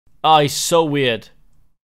Oh, he's so weird.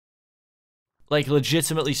 Like,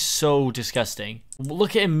 legitimately so disgusting.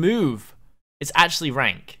 Look at him move. It's actually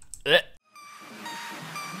rank. Ugh.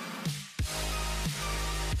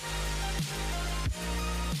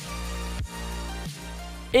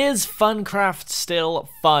 Is Funcraft still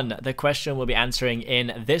fun? The question we'll be answering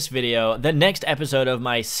in this video, the next episode of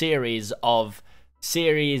my series of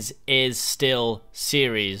Series Is Still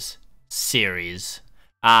Series.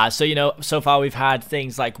 So, you know, so far we've had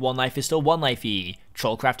things like One Life is still One Life-y,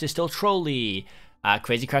 Trollcraft is still Trolly,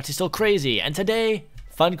 Crazycraft is still crazy, and today,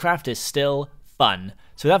 Funcraft is still fun.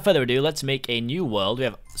 So without further ado, let's make a new world. We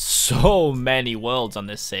have so many worlds on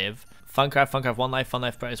this save. Funcraft, One Life, Fun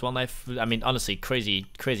Life, Brightest, One Life. I mean, honestly, crazy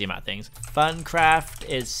amount of things. Funcraft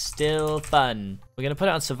is still fun. We're going to put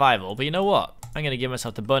it on survival, but you know what? I'm going to give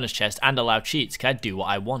myself the bonus chest and allow cheats. Can I do what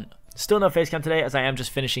I want? Still no facecam today, as I am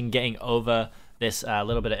just finishing getting over this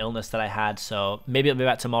little bit of illness that I had, so maybe it'll be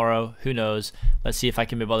back tomorrow, who knows. Let's see if I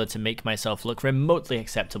can be bothered to make myself look remotely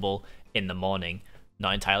acceptable in the morning.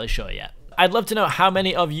 Not entirely sure yet. I'd love to know how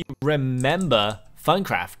many of you remember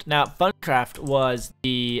Funcraft. Now, Funcraft was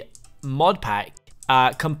the mod pack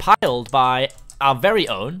compiled by our very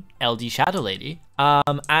own LD Shadow Lady,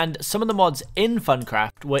 and some of the mods in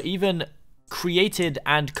Funcraft were even created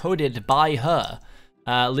and coded by her.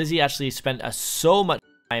 Lizzie actually spent so much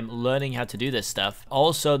time learning how to do this stuff,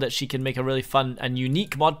 also that she can make a really fun and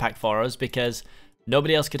unique mod pack for us because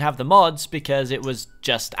nobody else could have the mods because it was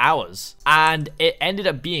just ours. And it ended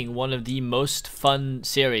up being one of the most fun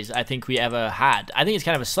series I think we ever had. I think it's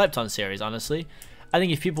kind of a slept on series, honestly. I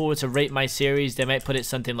think if people were to rate my series, they might put it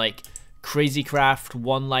something like Crazycraft,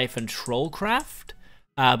 One Life, and Trollcraft.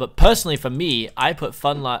 But personally, for me, I put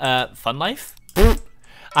Fun Life?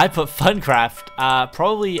 I put Funcraft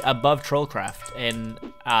probably above Trollcraft in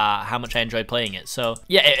how much I enjoyed playing it. So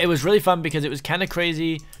yeah, it was really fun because it was kind of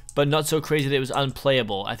crazy, but not so crazy that it was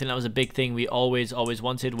unplayable. I think that was a big thing we always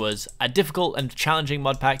wanted, was a difficult and challenging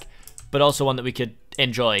mod pack, but also one that we could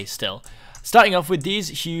enjoy still. Starting off with these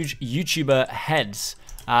huge YouTuber heads.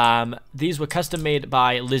 These were custom made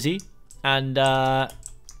by Lizzie, and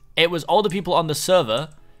it was all the people on the server,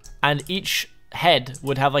 and each head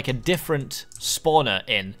would have like a different spawner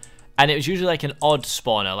in, and it was usually like an odd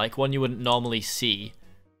spawner, like one you wouldn't normally see.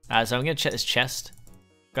 So I'm gonna check this chest,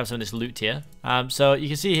 grab some of this loot here. So you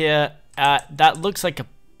can see here, that looks like a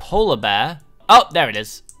polar bear. Oh, there it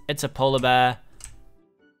is. It's a polar bear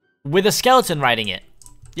with a skeleton riding it.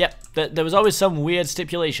 Yep, there was always some weird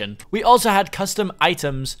stipulation. We also had custom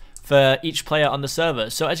items for each player on the server.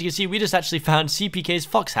 So as you can see, we just actually found Seapeekay's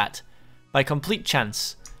fox hat by complete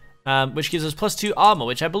chance, which gives us +2 armor,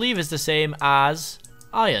 which I believe is the same as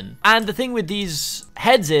iron. And the thing with these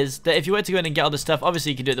heads is that if you were to go in and get all this stuff,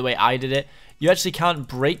 obviously you can do it the way I did it. You actually can't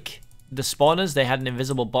break the spawners. They had an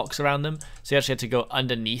invisible box around them, so you actually had to go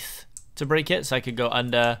underneath to break it. So I could go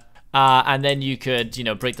under, and then you could, you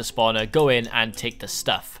know, break the spawner, go in and take the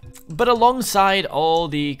stuff. But alongside all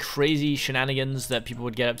the crazy shenanigans that people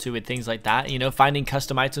would get up to with things like that, you know, finding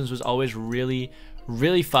custom items was always really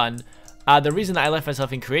fun. The reason that I left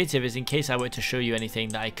myself in creative is in case I were to show you anything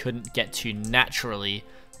that I couldn't get to naturally,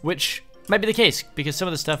 which might be the case because some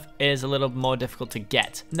of the stuff is a little more difficult to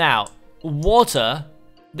get. Now, water.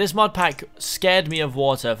 This mod pack scared me of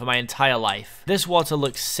water for my entire life. This water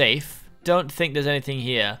looks safe. Don't think there's anything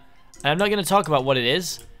here. And I'm not going to talk about what it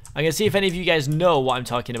is. I'm going to see if any of you guys know what I'm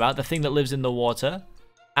talking about, the thing that lives in the water.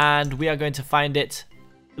 And we are going to find it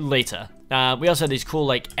later. We also had these cool,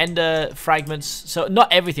 like, ender fragments. So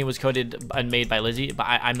not everything was coded and made by Lizzie, but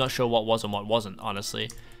I'm not sure what was and what wasn't, honestly.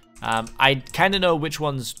 I kind of know which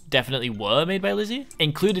ones definitely were made by Lizzie.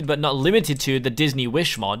 Included but not limited to the Disney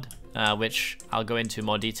Wish mod, which I'll go into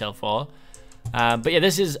more detail for. But yeah,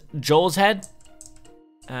 this is Joel's head.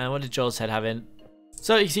 What did Joel's head have in?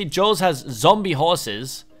 So you see, Joel's has zombie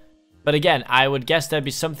horses. But again, I would guess there'd be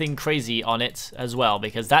something crazy on it as well,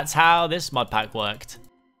 because that's how this mod pack worked.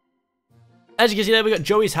 As you can see there, we got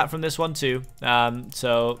Joey's hat from this one too.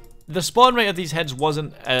 So the spawn rate of these heads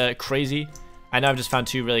wasn't crazy. I know I've just found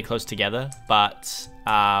two really close together, but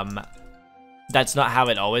that's not how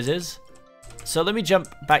it always is. So let me jump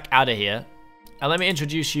back out of here, and let me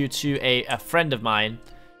introduce you to a friend of mine.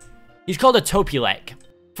 He's called a Topilek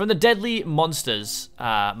from the Deadly Monsters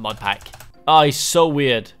mod pack. Oh, he's so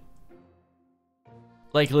weird.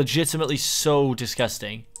 Like, legitimately so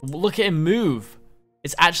disgusting. Look at him move.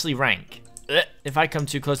 It's actually rank. If I come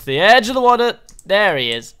too close to the edge of the water, there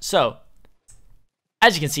he is. So,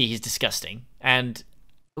 as you can see, he's disgusting. And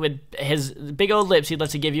with his big old lips, he'd love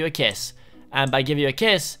to give you a kiss. And by give you a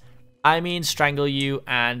kiss, I mean strangle you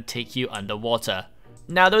and take you underwater.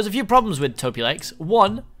 Now, there was a few problems with Topileks.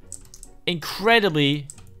 One, incredibly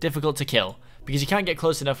difficult to kill because you can't get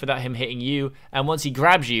close enough without him hitting you, and once he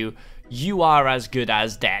grabs you, you are as good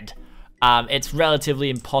as dead. It's relatively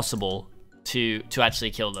impossible to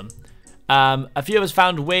actually kill them. A few of us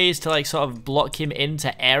found ways to like sort of block him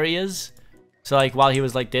into areas. So like while he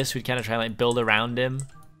was like this, we'd kind of try and like build around him.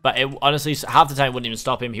 But it honestly, half the time it wouldn't even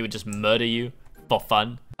stop him. He would just murder you for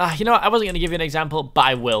fun. You know what? I wasn't going to give you an example, but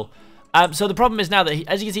I will. So the problem is now that,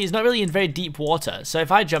 as you can see, he's not really in very deep water. So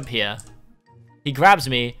if I jump here, he grabs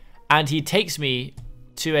me and he takes me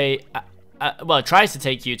to well, tries to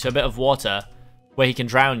take you to a bit of water where he can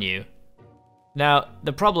drown you. Now,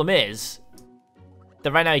 the problem is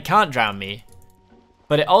that right now he can't drown me,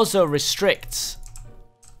 but it also restricts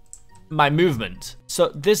my movement. So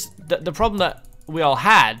the problem that we all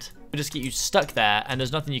had would just get you stuck there and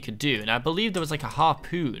there's nothing you could do. And I believe there was like a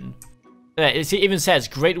harpoon. It even says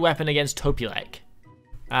great weapon against Topulek.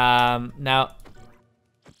 Now,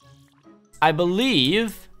 I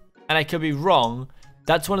believe, and I could be wrong,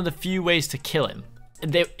 that's one of the few ways to kill him.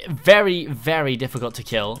 They're very, very difficult to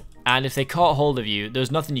kill. And if they caught hold of you,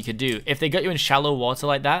 there's nothing you could do. If they got you in shallow water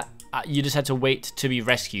like that, you just had to wait to be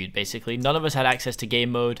rescued, basically. None of us had access to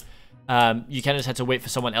game mode. You kind of just had to wait for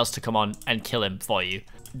someone else to come on and kill him for you.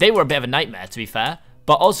 They were a bit of a nightmare, to be fair,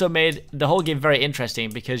 but also made the whole game very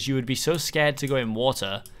interesting because you would be so scared to go in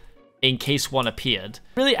water in case one appeared.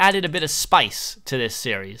 Really added a bit of spice to this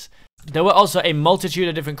series. There were also a multitude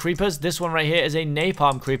of different creepers. This one right here is a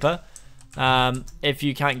napalm creeper. If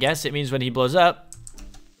you can't guess, it means when he blows up,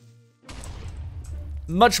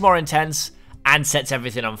 much more intense and sets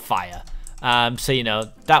everything on fire. So, you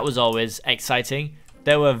know, that was always exciting.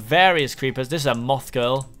 There were various creepers. This is a moth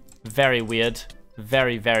girl. Very weird.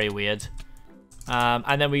 Very, very weird.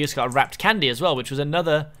 And then we just got a wrapped candy as well, which was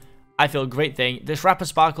another, I feel, great thing. This wrapper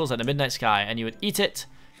sparkles at the midnight sky, and you would eat it,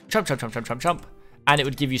 chomp, chomp, chomp, chomp, chomp, chomp, and it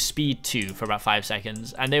would give you speed 2 for about 5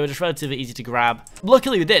 seconds, and they were just relatively easy to grab.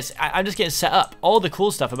 Luckily with this, I'm just getting set up. All the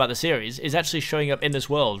cool stuff about the series is actually showing up in this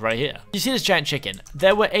world right here. You see this giant chicken?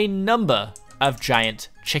 There were a number of giant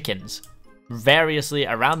chickens variously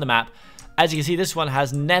around the map. As you can see, this one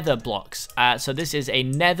has nether blocks. So this is a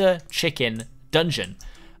nether chicken dungeon.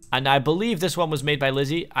 And I believe this one was made by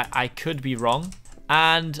Lizzie. I could be wrong.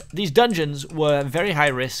 And these dungeons were very high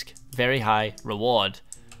risk, very high reward.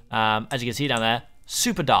 As you can see down there,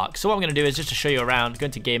 super dark. So what I'm going to do is just to show you around, go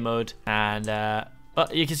into game mode. And well,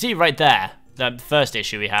 you can see right there, the first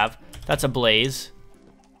issue we have. That's a blaze.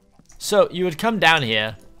 So you would come down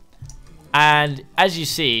here. And as you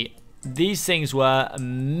see, these things were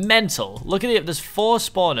mental. Look at it, there's 4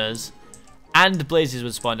 spawners and blazes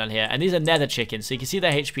would spawn down here. And these are nether chickens, so you can see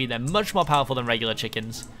their HP. They're much more powerful than regular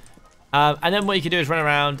chickens. And then what you can do is run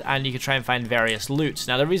around and you can try and find various loots.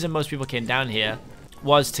 Now, the reason most people came down here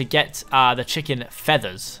was to get the chicken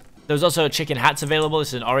feathers. There was also chicken hats available. This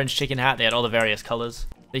is an orange chicken hat. They had all the various colors.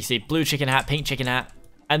 You see blue chicken hat, pink chicken hat.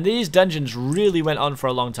 And these dungeons really went on for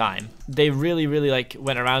a long time. They really, really like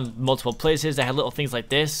went around multiple places. They had little things like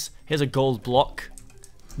this. Here's a gold block.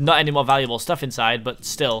 Not any more valuable stuff inside, but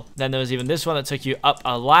still. Then there was even this one that took you up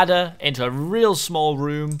a ladder into a real small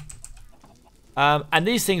room. And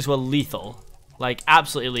these things were lethal. Like,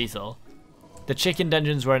 absolutely lethal. The chicken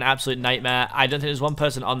dungeons were an absolute nightmare. I don't think there's one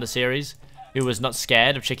person on the series who was not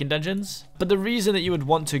scared of chicken dungeons. But the reason that you would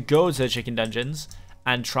want to go to the chicken dungeons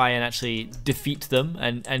and try and actually defeat them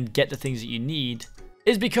and get the things that you need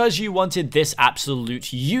is because you wanted this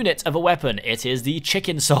absolute unit of a weapon. It is the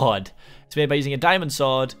chicken sword. It's made by using a diamond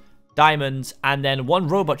sword, diamonds, and then 1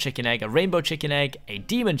 robot chicken egg, a rainbow chicken egg, a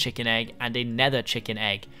demon chicken egg, and a nether chicken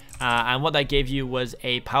egg. And what that gave you was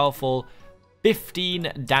a powerful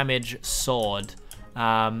 15 damage sword.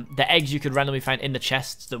 The eggs you could randomly find in the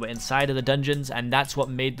chests that were inside of the dungeons, and that's what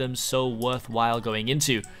made them so worthwhile going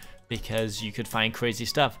into, because you could find crazy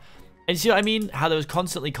stuff. And you see what I mean? How there was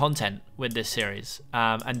constantly content with this series.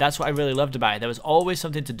 And that's what I really loved about it. There was always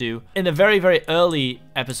something to do. In the very, very early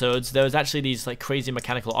episodes, there was actually these like crazy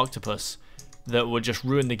mechanical octopus that would just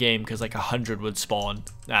ruin the game because like 100 would spawn.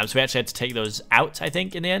 So we actually had to take those out, I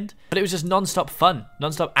think, in the end. But it was just non-stop fun,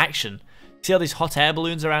 non-stop action. See all these hot air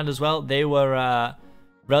balloons around as well? They were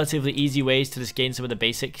relatively easy ways to just gain some of the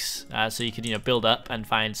basics. So you could, you know, build up and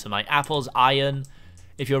find some like apples, iron.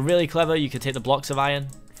 If you're really clever, you could take the blocks of iron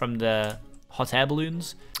from the hot air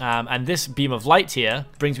balloons. And this beam of light here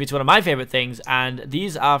brings me to one of my favorite things, and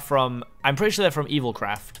these are from, I'm pretty sure they're from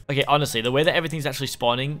Evilcraft. Okay, honestly, the way that everything's actually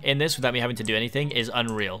spawning in this without me having to do anything is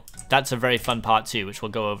unreal. That's a very fun part too, which we'll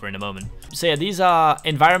go over in a moment. So yeah, these are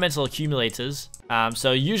environmental accumulators.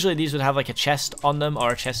 So usually these would have like a chest on them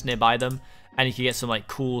or a chest nearby them, and you can get some like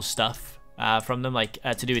cool stuff from them, like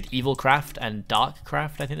to do with Evil Craft and Dark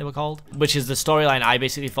Craft, I think they were called, which is the storyline I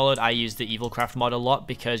basically followed. I used the Evil Craft mod a lot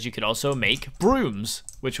because you could also make brooms,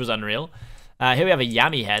 which was unreal. Here we have a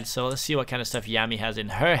Yami head, so let's see what kind of stuff Yami has in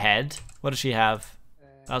her head. What does she have?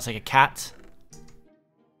 That looks like a cat.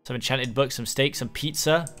 Some enchanted books, some steak, some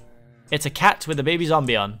pizza. It's a cat with a baby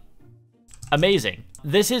zombie on. Amazing.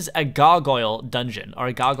 This is a gargoyle dungeon, or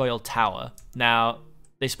a gargoyle tower. Now,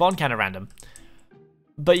 they spawn kind of random.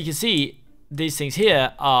 But you can see these things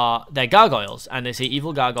here they're gargoyles, and they say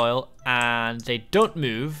evil gargoyle, and they don't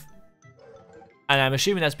move. And I'm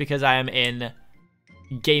assuming that's because I am in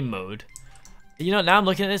game mode. You know, now I'm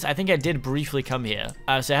looking at this, I think I did briefly come here.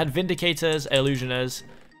 So I had Vindicators, Illusioners,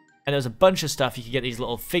 and there was a bunch of stuff. You could get these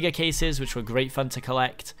little figure cases, which were great fun to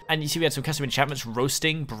collect. And you see we had some custom enchantments,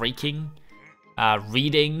 roasting, breaking,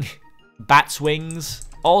 reading, bat's wings,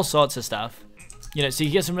 all sorts of stuff. You know, so you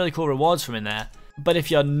get some really cool rewards from in there. But if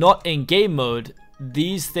you're not in game mode,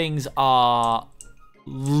 these things are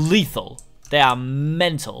lethal. They are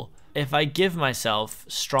mental. If I give myself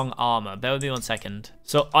strong armor, bear with me 1 second.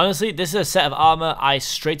 So honestly, this is a set of armor I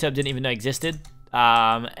straight up didn't even know existed.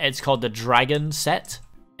 It's called the Dragon set.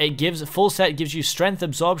 It gives, full set gives you strength,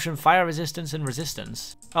 absorption, fire resistance, and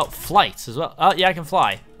resistance. Oh, flight as well. Oh yeah, I can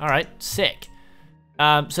fly. All right, sick.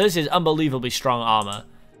 So this is unbelievably strong armor.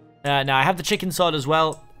 Now I have the chicken sword as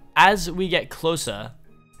well. As we get closer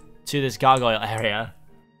to this gargoyle area,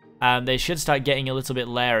 they should start getting a little bit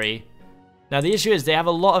leery. Now the issue is they have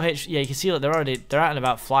a lot of HP. Yeah, you can see that they're out and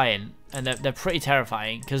about flying, and they're pretty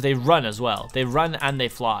terrifying because they run as well. They run and they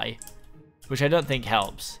fly, which I don't think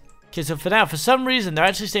helps. Okay, so for now, for some reason, they're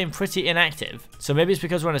actually staying pretty inactive. So maybe it's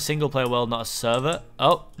because we're in a single player world, not a server.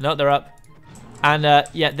 Oh, no, they're up. And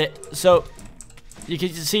yeah, so you can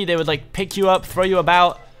see they would like pick you up, throw you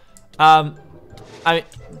about. I mean,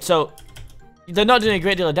 so they're not doing a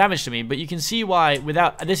great deal of damage to me, but you can see why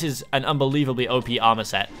without, this is an unbelievably OP armor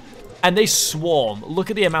set. And they swarm. Look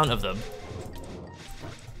at the amount of them.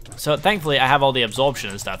 So thankfully I have all the absorption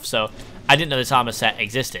and stuff, so I didn't know this armor set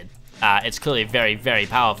existed. It's clearly very, very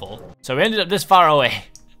powerful. So we ended up this far away.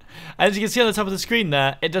 As you can see on the top of the screen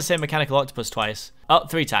there, it does say mechanical octopus twice. Oh,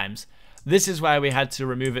 3 times. This is why we had to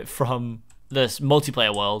remove it from this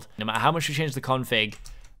multiplayer world. No matter how much we changed the config,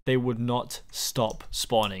 they would not stop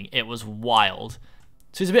spawning. It was wild.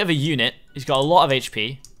 So he's a bit of a unit. He's got a lot of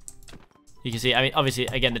HP. You can see, I mean, obviously,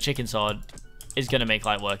 again, the chicken sword is going to make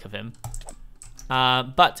light work of him.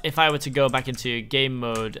 But if I were to go back into game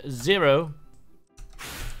mode 0...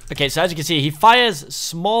 Okay, so as you can see, he fires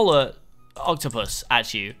smaller octopus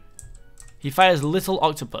at you. He fires little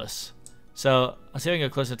octopus. So, I'll see if I can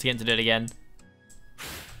go closer to get to do it again.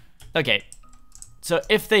 Okay. So,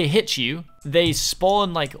 if they hit you, they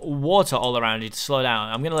spawn, like, water all around you to slow down.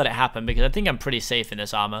 I'm going to let it happen because I think I'm pretty safe in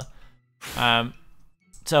this armor.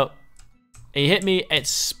 So... He hit me, it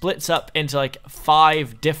splits up into like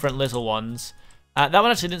 5 different little ones. That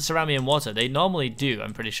one actually didn't surround me in water. They normally do,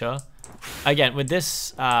 I'm pretty sure. Again, with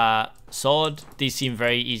this sword, these seem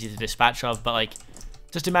very easy to dispatch of, but like,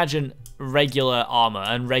 just imagine regular armor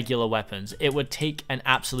and regular weapons. It would take an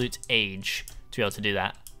absolute age to be able to do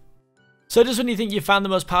that. So just when you think you found the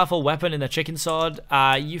most powerful weapon in the chicken sword,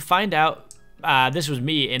 you find out, this was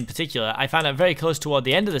me in particular, I found out very close toward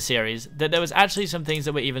the end of the series that there was actually some things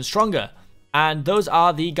that were even stronger. And those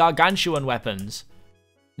are the gargantuan weapons.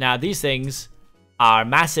 Now, these things are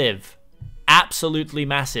massive. Absolutely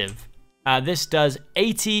massive. This does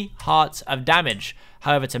 80 hearts of damage.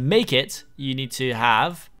 However, to make it, you need to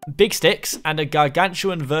have big sticks and a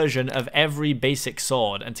gargantuan version of every basic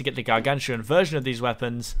sword. And to get the gargantuan version of these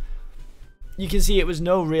weapons, you can see it was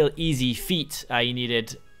no real easy feat. You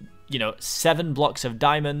needed, you know, 7 blocks of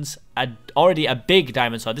diamonds, already a big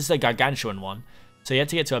diamond sword. This is a gargantuan one. So you had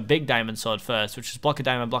to get to a big diamond sword first, which is block of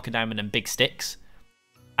diamond, and big sticks.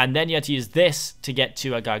 And then you had to use this to get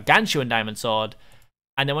to a gargantuan diamond sword.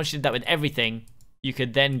 And then once you did that with everything, you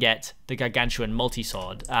could then get the gargantuan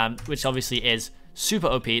multi-sword, which obviously is super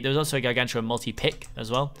OP. There was also a gargantuan multi-pick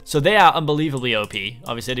as well. So they are unbelievably OP.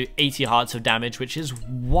 Obviously, they do 80 hearts of damage, which is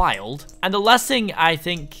wild. And the last thing I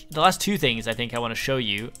think, the last 2 things I think I want to show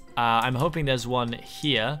you, I'm hoping there's one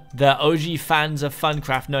here. The OG fans of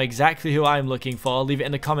Funcraft know exactly who I'm looking for. Leave it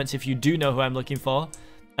in the comments if you do know who I'm looking for.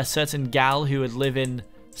 A certain gal who would live in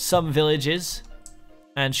some villages,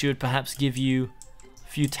 and she would perhaps give you a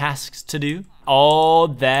few tasks to do. Oh,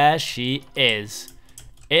 there she is.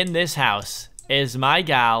 In this house is my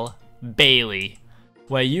gal, Bailey,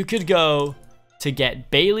 where you could go to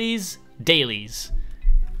get Bailey's dailies.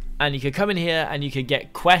 And you could come in here and you could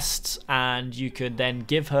get quests, and you could then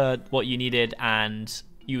give her what you needed and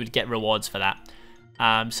you would get rewards for that.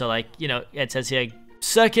 So like, you know, it says here,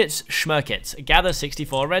 circuits, schmerkits, gather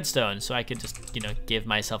 64 redstone. So I could just, you know, give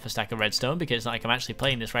myself a stack of redstone because it's not like I'm actually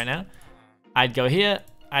playing this right now. I'd go here,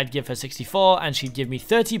 I'd give her 64, and she'd give me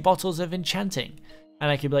 30 bottles of enchanting. And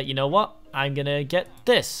I could be like, you know what? I'm gonna get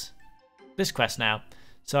this quest now.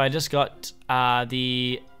 So I just got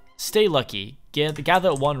the stay lucky,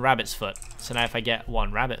 gather 1 rabbit's foot. So now if I get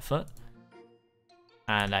 1 rabbit foot,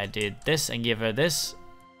 and I did this and give her this,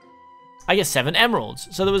 I get 7 emeralds.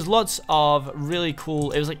 So there was lots of really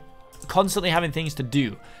cool, it was like constantly having things to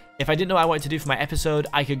do. If I didn't know what I wanted to do for my episode,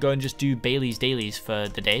 I could go and just do Bailey's dailies for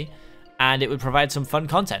the day, and it would provide some fun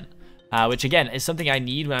content, which again is something I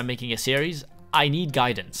need when I'm making a series. I need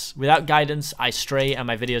guidance. Without guidance, I stray and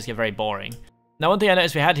my videos get very boring. Now, one thing I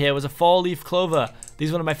noticed we had here was a 4-leaf clover. These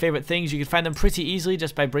are one of my favorite things. You can find them pretty easily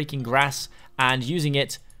just by breaking grass, and using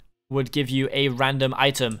it would give you a random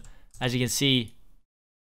item. As you can see,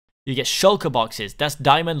 you get shulker boxes. That's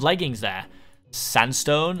diamond leggings there.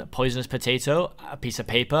 Sandstone, poisonous potato, a piece of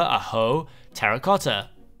paper, a hoe, terracotta,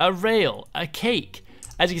 a rail, a cake.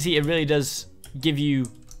 As you can see, it really does give you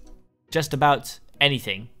just about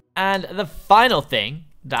anything. And the final thing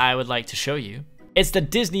that I would like to show you, it's the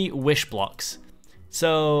Disney wish blocks.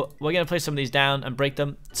 So we're going to place some of these down and break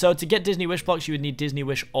them. So to get Disney wish blocks, you would need Disney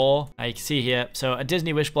wish ore. You can see here. So a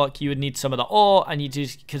Disney wish block, you would need some of the ore, and you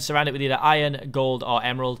can surround it with either iron, gold, or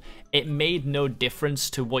emerald. It made no difference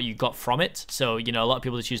to what you got from it. So, you know, a lot of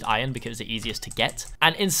people just used iron because it's the easiest to get.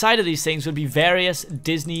 And inside of these things would be various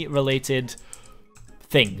Disney related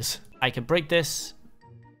things. I can break this,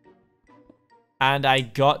 and I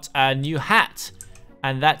got a new hat,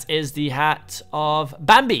 and that is the hat of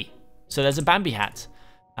Bambi. So there's a Bambi hat.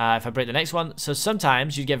 If I break the next one, so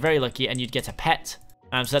sometimes you'd get very lucky and you'd get a pet.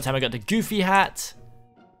 So that time I got the Goofy hat,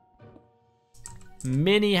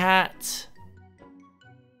 Minnie hat.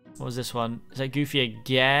 What was this one? Is that Goofy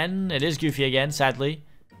again? It is Goofy again, sadly.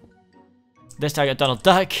 This time I got Donald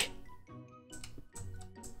Duck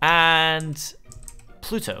and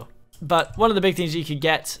Pluto. But one of the big things you could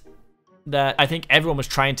get that I think everyone was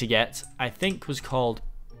trying to get, I think was called,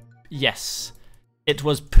 yes, it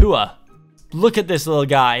was Pua. Look at this little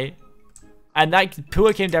guy. And that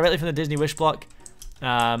Pua came directly from the Disney wish block.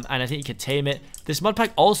 And I think you could tame it. This mod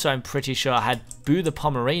pack also, I'm pretty sure, had Boo the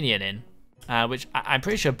Pomeranian in. Which I'm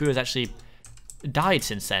pretty sure Boo has actually died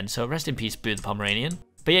since then. So rest in peace, Boo the Pomeranian.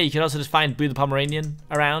 But yeah, you could also just find Boo the Pomeranian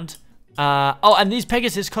around. Oh, and these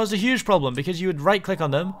Pegasus caused a huge problem because you would right click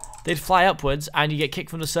on them, they'd fly upwards, and you get kicked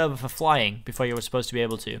from the server for flying before you were supposed to be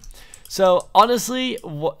able to. So honestly,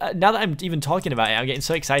 now that I'm even talking about it, I'm getting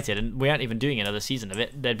so excited, and we aren't even doing another season of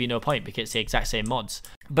it. There'd be no point because it's the exact same mods.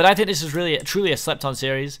 But I think this is really, truly a slept-on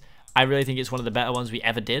series. I really think it's one of the better ones we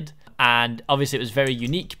ever did. And obviously it was very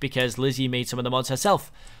unique because Lizzie made some of the mods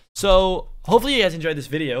herself. So hopefully you guys enjoyed this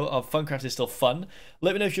video of Funcraft Is Still Fun.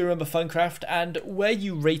 Let me know if you remember Funcraft and where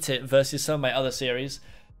you rate it versus some of my other series.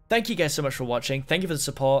 Thank you guys so much for watching. Thank you for the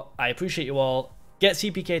support. I appreciate you all. Get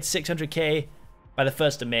Seapeekay to 600k by the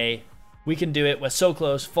 1st of May. We can do it. We're so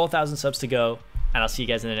close. 4,000 subs to go. And I'll see you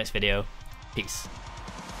guys in the next video. Peace.